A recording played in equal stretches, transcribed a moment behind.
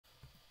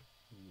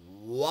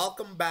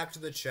Welcome back to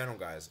the channel,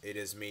 guys. It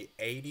is me,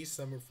 80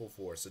 Summer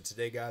 44. So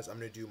today, guys, I'm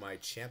going to do my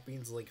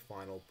Champions League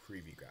final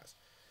preview, guys.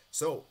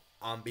 So,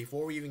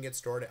 before we even get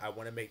started, I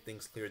want to make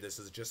things clear. This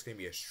is just going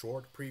to be a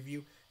short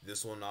preview.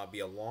 This will not be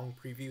a long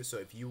preview. So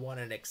if you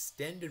want an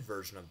extended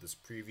version of this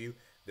preview,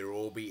 there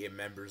will be a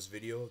members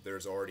video.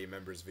 There's already a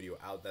members video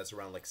out. That's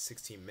around like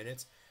 16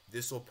 minutes.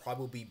 This will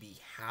probably be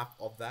half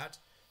of that.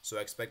 So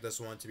I expect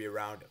this one to be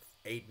around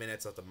 8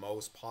 minutes at the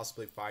most,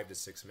 possibly 5 to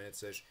 6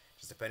 minutes-ish,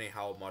 just depending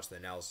how much the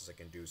analysis I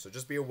can do. So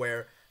just be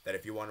aware that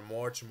if you want a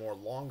much more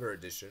longer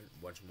edition,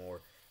 much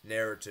more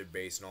narrative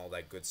based and all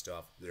that good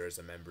stuff, there is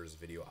a members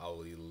video. I will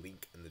leave a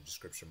link in the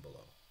description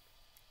below.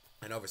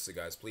 And obviously,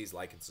 guys, please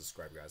like and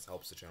subscribe, guys. It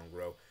helps the channel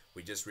grow.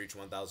 We just reached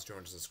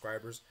 1,200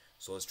 subscribers,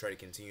 so let's try to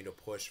continue to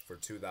push for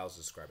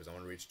 2,000 subscribers. I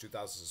want to reach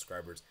 2,000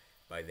 subscribers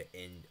by the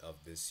end of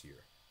this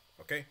year.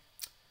 Okay?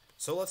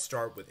 So let's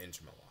start with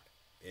Inter Milan.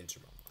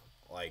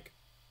 Like,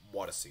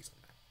 what a season,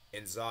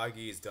 man.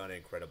 Inzaghi has done an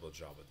incredible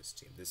job with this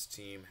team. This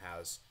team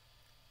has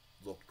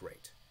looked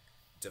great.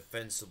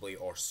 Defensively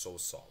are so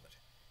solid.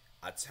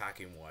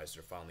 Attacking-wise,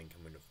 they're finally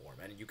coming to form.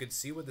 And you can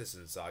see with this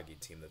Inzaghi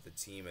team that the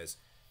team is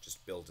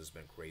just built has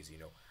been crazy. You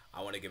know,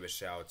 I want to give a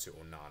shout out to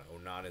Onana.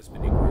 Onana has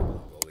been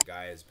incredible. The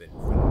guy has been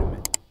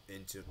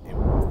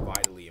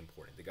vitally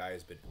important. The guy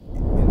has been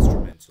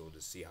instrumental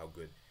to see how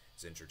good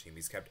his Inter team.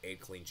 He's kept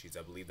 8 clean sheets.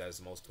 I believe that is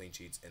the most clean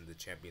sheets in the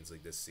Champions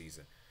League this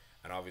season.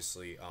 And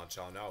obviously,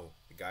 Chalano,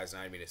 the guy's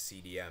not even a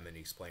CDM, and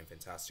he's playing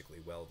fantastically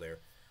well there.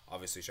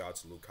 Obviously, shout out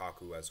to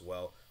Lukaku as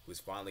well, who's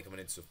finally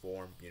coming into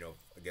form, you know,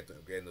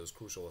 getting those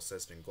crucial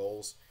assists and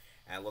goals.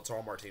 And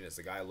Lautaro Martinez,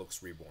 the guy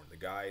looks reborn. The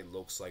guy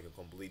looks like a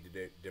completely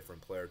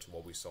different player to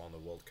what we saw in the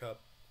World Cup.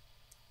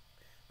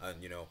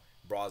 And, you know,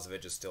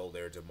 Brozovic is still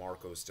there.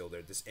 DeMarco is still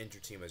there. This Inter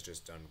team has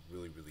just done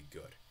really, really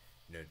good,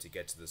 you know, to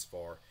get to this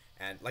far.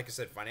 And like I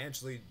said,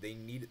 financially, they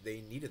needed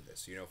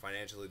this. You know,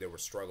 financially, they were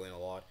struggling a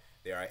lot.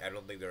 I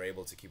don't think they're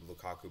able to keep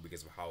Lukaku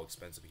because of how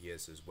expensive he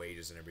is, his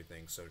wages and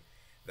everything. So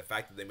the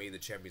fact that they made the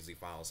Champions League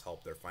finals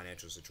helped their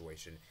financial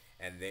situation.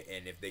 And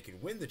if they can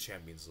win the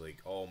Champions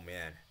League, oh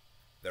man,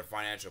 their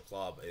financial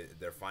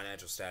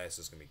status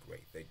is gonna be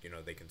great.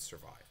 They can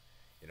survive.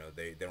 You know,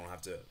 they don't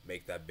have to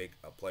make that big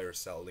player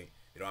selling.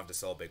 They don't have to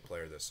sell a big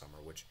player this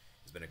summer, which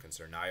has been a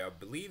concern. Now I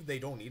believe they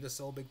don't need to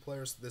sell big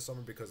players this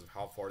summer because of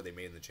how far they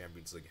made in the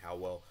Champions League, how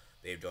well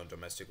they've done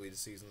domestically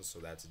this season. So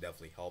that's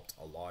definitely helped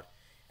a lot.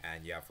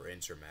 And yeah, for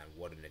Inter, man,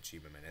 what an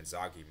achievement, man. And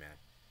Inzaghi, man,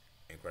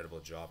 incredible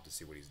job to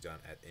see what he's done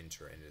at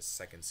Inter in his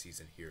second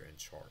season here in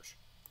charge.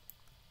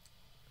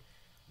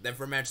 Then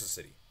for Manchester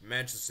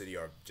City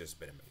have just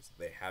been amazing.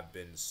 They have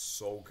been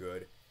so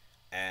good,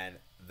 and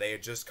they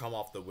had just come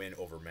off the win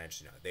over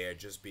Manchester United. They had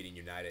just beaten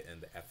United in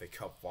the FA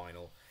Cup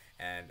final,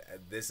 and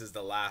this is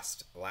the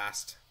last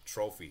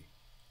trophy.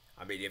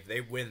 I mean, if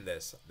they win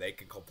this, they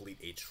can complete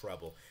a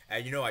treble.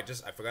 And you know, I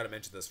forgot to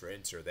mention this for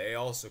Inter. They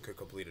also could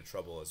complete a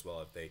treble as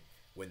well if they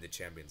win the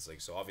Champions League.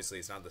 So obviously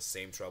it's not the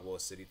same treble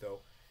as City though,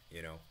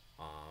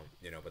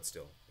 but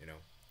still,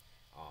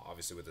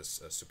 obviously with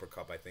this Super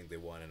Cup I think they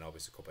won, and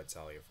obviously Coppa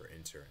Italia for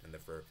Inter, and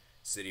then for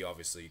City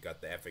obviously you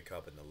got the FA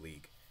Cup and the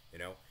league,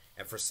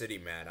 and for City,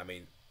 man, I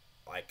mean,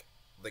 like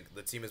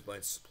the team is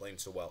playing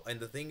so well. And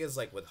the thing is,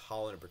 like with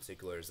Haaland in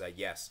particular, is that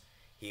yes,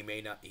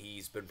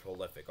 he's been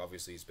prolific.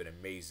 Obviously he's been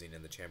amazing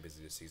in the Champions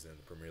League this season in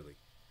the Premier League.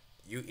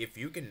 If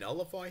you can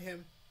nullify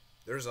him,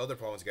 there's other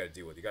problems you got to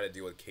deal with. You got to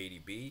deal with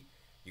KDB.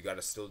 You got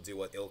to still deal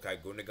with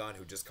Ilkay Gundogan,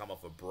 who just come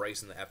off a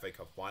brace in the FA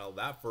Cup final.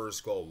 That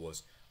first goal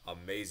was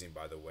amazing,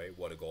 by the way.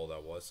 What a goal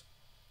that was.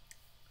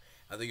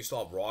 I think you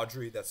still have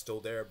Rodri that's still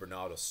there.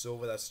 Bernardo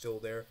Silva that's still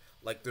there.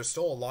 Like, there's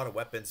still a lot of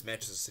weapons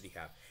Manchester City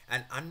have.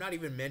 And I'm not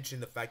even mentioning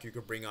the fact you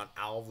could bring on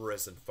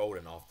Alvarez and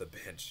Foden off the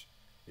bench.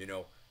 You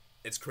know,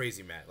 it's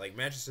crazy, man. Like,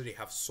 Manchester City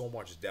have so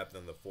much depth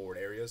in the forward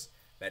areas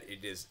that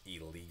it is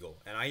illegal.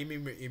 And I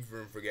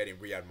even forgetting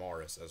Riyad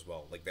Mahrez as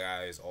well. Like, that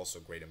guy is also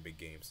great in big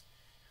games.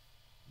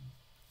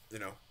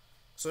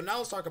 So now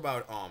let's talk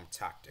about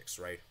tactics,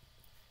 right?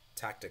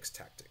 Tactics.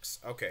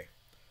 Okay,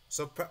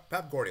 so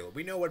Pep Guardiola,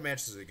 we know what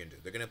Manchester City can do.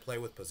 They're gonna play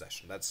with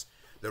possession. That's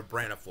their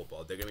brand of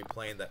football. They're gonna be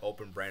playing that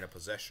open brand of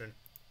possession,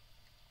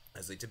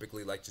 as they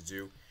typically like to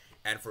do.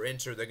 And for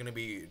Inter, they're gonna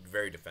be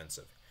very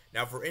defensive.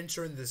 Now for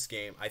Inter in this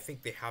game, I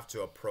think they have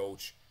to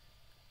approach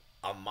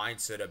a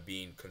mindset of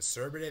being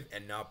conservative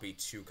and not be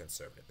too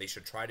conservative. They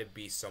should try to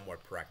be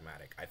somewhat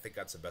pragmatic. I think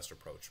that's the best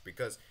approach,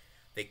 because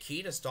the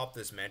key to stop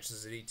this Manchester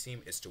City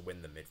team is to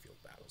win the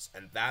midfield battles.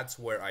 And that's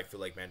where I feel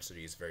like Manchester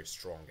City is very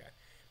strong at.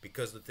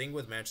 Because the thing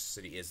with Manchester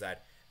City is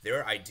that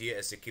their idea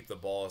is to keep the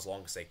ball as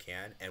long as they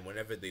can. And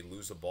whenever they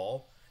lose a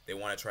ball, they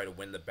want to try to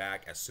win the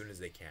back as soon as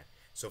they can.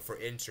 So for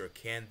Inter,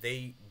 can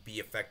they be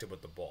effective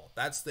with the ball?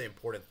 That's the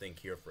important thing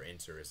here for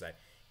Inter, is that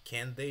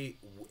can they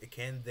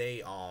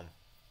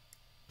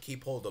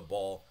keep hold of the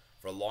ball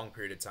for a long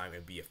period of time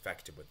and be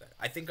effective with that?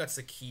 I think that's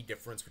the key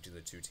difference between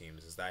the two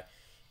teams, is that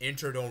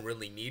Inter don't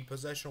really need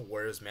possession,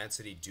 whereas Man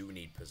City do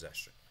need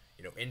possession.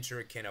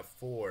 Inter can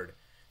afford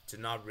to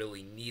not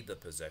really need the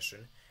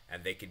possession,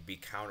 and they could be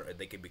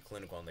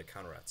clinical on the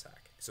counter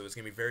attack. So it's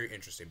gonna be very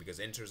interesting because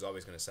Inter is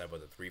always gonna set up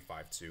with a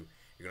 3-5-2. You're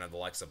gonna have the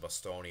likes of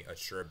Bastoni,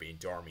 Acerbi, and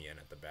Darmian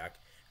at the back,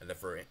 and then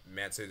for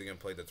Man City they're gonna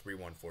play the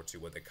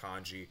 3-1-4-2 with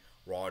Akanji,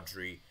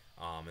 Rodri,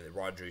 and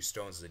Rodri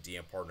Stones as a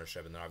DM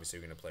partnership, and then obviously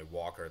you're gonna play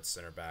Walker at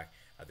center back.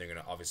 They're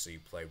gonna obviously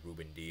play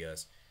Ruben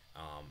Diaz,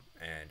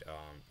 and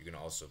you're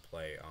gonna also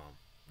play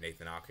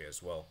Nathan Ake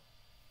as well.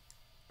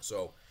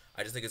 So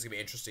I just think it's gonna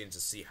be interesting to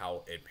see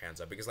how it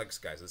pans out because, like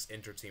guys, this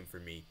Inter team for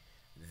me,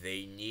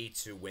 they need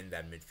to win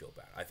that midfield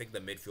battle. I think the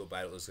midfield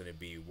battle is going to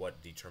be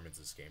what determines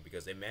this game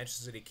because if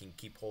Manchester City can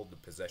keep hold of the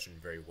possession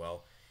very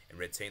well and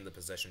retain the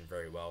possession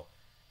very well,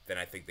 then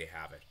I think they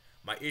have it.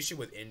 My issue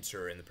with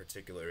Inter in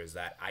particular is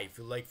that I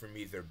feel like for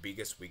me their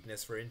biggest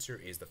weakness for Inter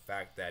is the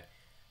fact that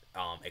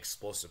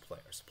explosive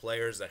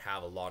players that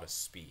have a lot of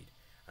speed.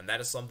 And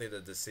that is something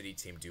that the City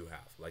team do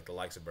have, like the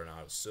likes of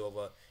Bernardo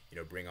Silva,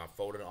 bring on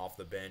Foden off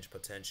the bench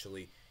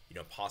potentially,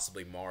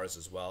 possibly Mars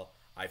as well.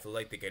 I feel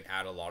like they can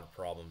add a lot of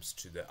problems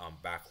to the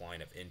back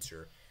line of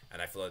Inter,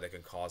 and I feel like that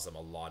can cause them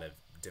a lot of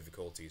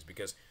difficulties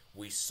because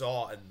we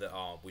saw in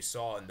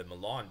the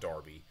Milan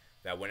derby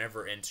that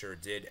whenever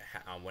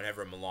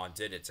Milan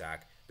did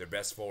attack, their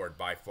best forward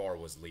by far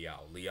was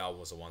Leao. Leao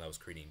was the one that was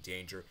creating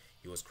danger.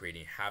 He was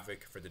creating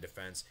havoc for the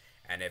defense,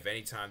 and if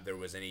any time there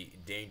was any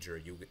danger,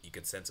 you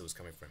could sense it was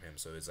coming from him.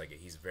 So it's like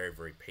he's very,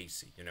 very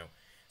pacey,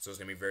 So it's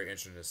gonna be very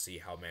interesting to see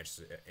how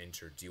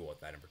Inter deal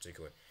with that in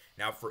particular.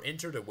 Now, for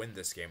Inter to win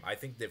this game, I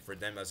think that for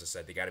them, as I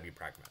said, they got to be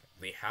pragmatic.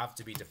 They have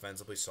to be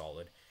defensively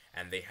solid,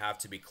 and they have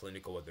to be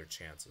clinical with their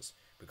chances.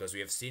 Because we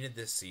have seen it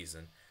this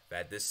season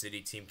that this City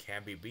team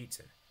can be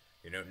beaten.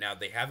 Now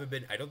they haven't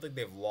been. I don't think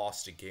they've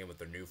lost a game with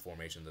their new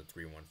formation, the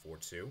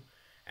 3-1-4-2,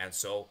 and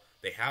so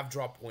they have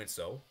dropped points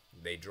though.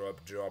 They draw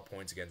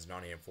points against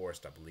Nottingham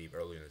Forest, I believe,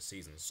 earlier in the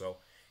season. So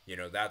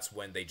that's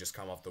when they just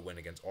come off the win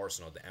against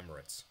Arsenal, the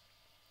Emirates.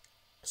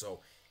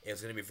 So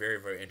it's going to be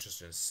very, very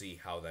interesting to see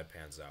how that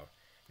pans out.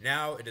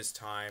 Now it is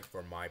time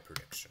for my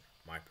prediction.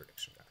 My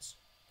prediction, guys.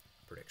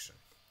 Prediction.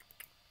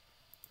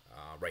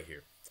 Right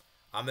here.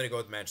 I'm going to go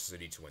with Manchester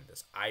City to win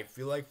this. I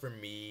feel like for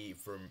me,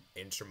 from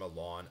Inter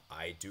Milan,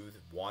 I do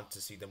want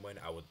to see them win.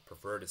 I would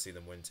prefer to see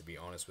them win, to be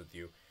honest with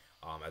you.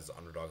 As the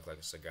underdog, like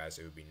I said, guys,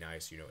 it would be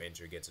nice.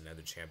 Inter gets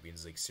another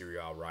Champions League. Serie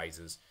A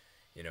rises.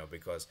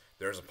 Because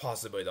there's a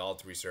possibility that all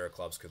three Serie A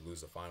clubs could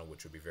lose the final,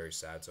 which would be very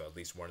sad. So at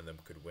least one of them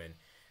could win.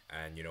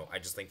 And, I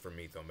just think for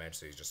me, though,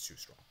 Manchester City is just too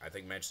strong. I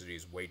think Manchester City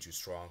is way too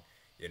strong,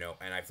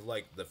 and I feel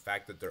like the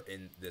fact that they're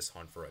in this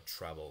hunt for a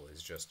treble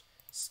is just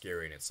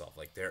scary in itself.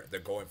 Like, they're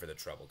going for the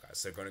treble, guys.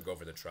 They're going to go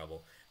for the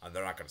treble, and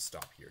they're not going to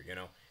stop here,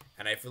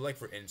 And I feel like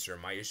for Inter,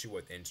 my issue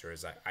with Inter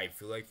is I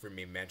feel like for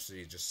me, Manchester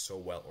City is just so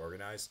well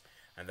organized,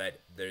 and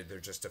that they're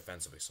just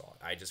defensively solid.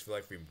 I just feel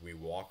like for me,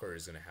 Walker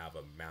is going to have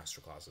a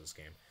masterclass of this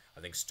game. I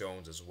think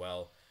Stones as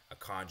well,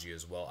 Akanji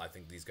as well. I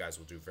think these guys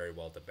will do very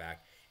well at the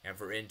back. And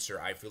for Inter,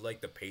 I feel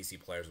like the pacey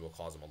players will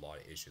cause them a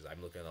lot of issues.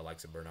 I'm looking at the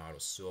likes of Bernardo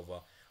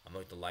Silva. I'm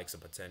looking at the likes of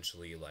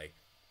potentially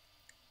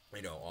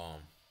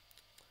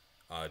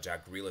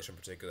Jack Grealish in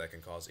particular that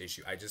can cause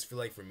issue. I just feel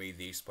like for me,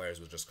 these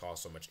players will just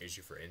cause so much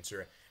issue for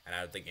Inter, and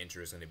I don't think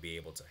Inter is going to be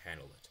able to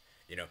handle it.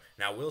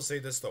 Now I will say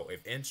this though: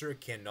 if Inter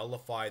can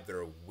nullify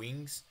their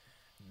wings,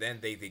 then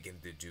they can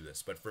do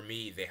this. But for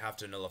me, they have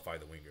to nullify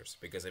the wingers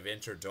because if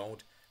Inter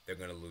don't, they're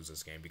going to lose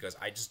this game because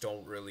I just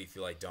don't really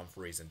feel like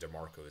Dumfries and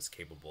DeMarco is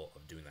capable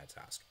of doing that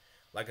task.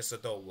 Like I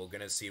said, though, we're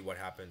going to see what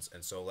happens.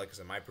 And so, like I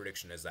said, my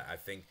prediction is that I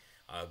think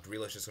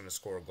Grealish is going to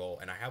score a goal,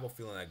 and I have a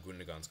feeling that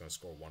Gundogan is going to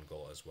score one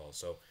goal as well.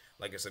 So,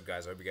 like I said,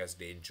 guys, I hope you guys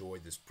did enjoy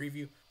this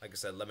preview. Like I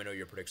said, let me know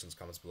your predictions,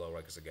 comments below.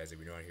 Like I said, guys, if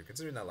you're new out here,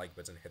 consider that like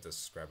button, hit the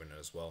subscribe button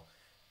as well.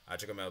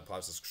 Check out my other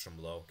posts in the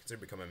description below.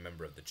 Consider becoming a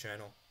member of the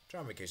channel. Try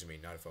on vacation, be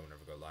notified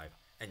whenever I go live.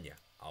 And yeah,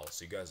 I'll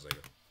see you guys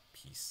later.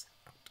 Peace.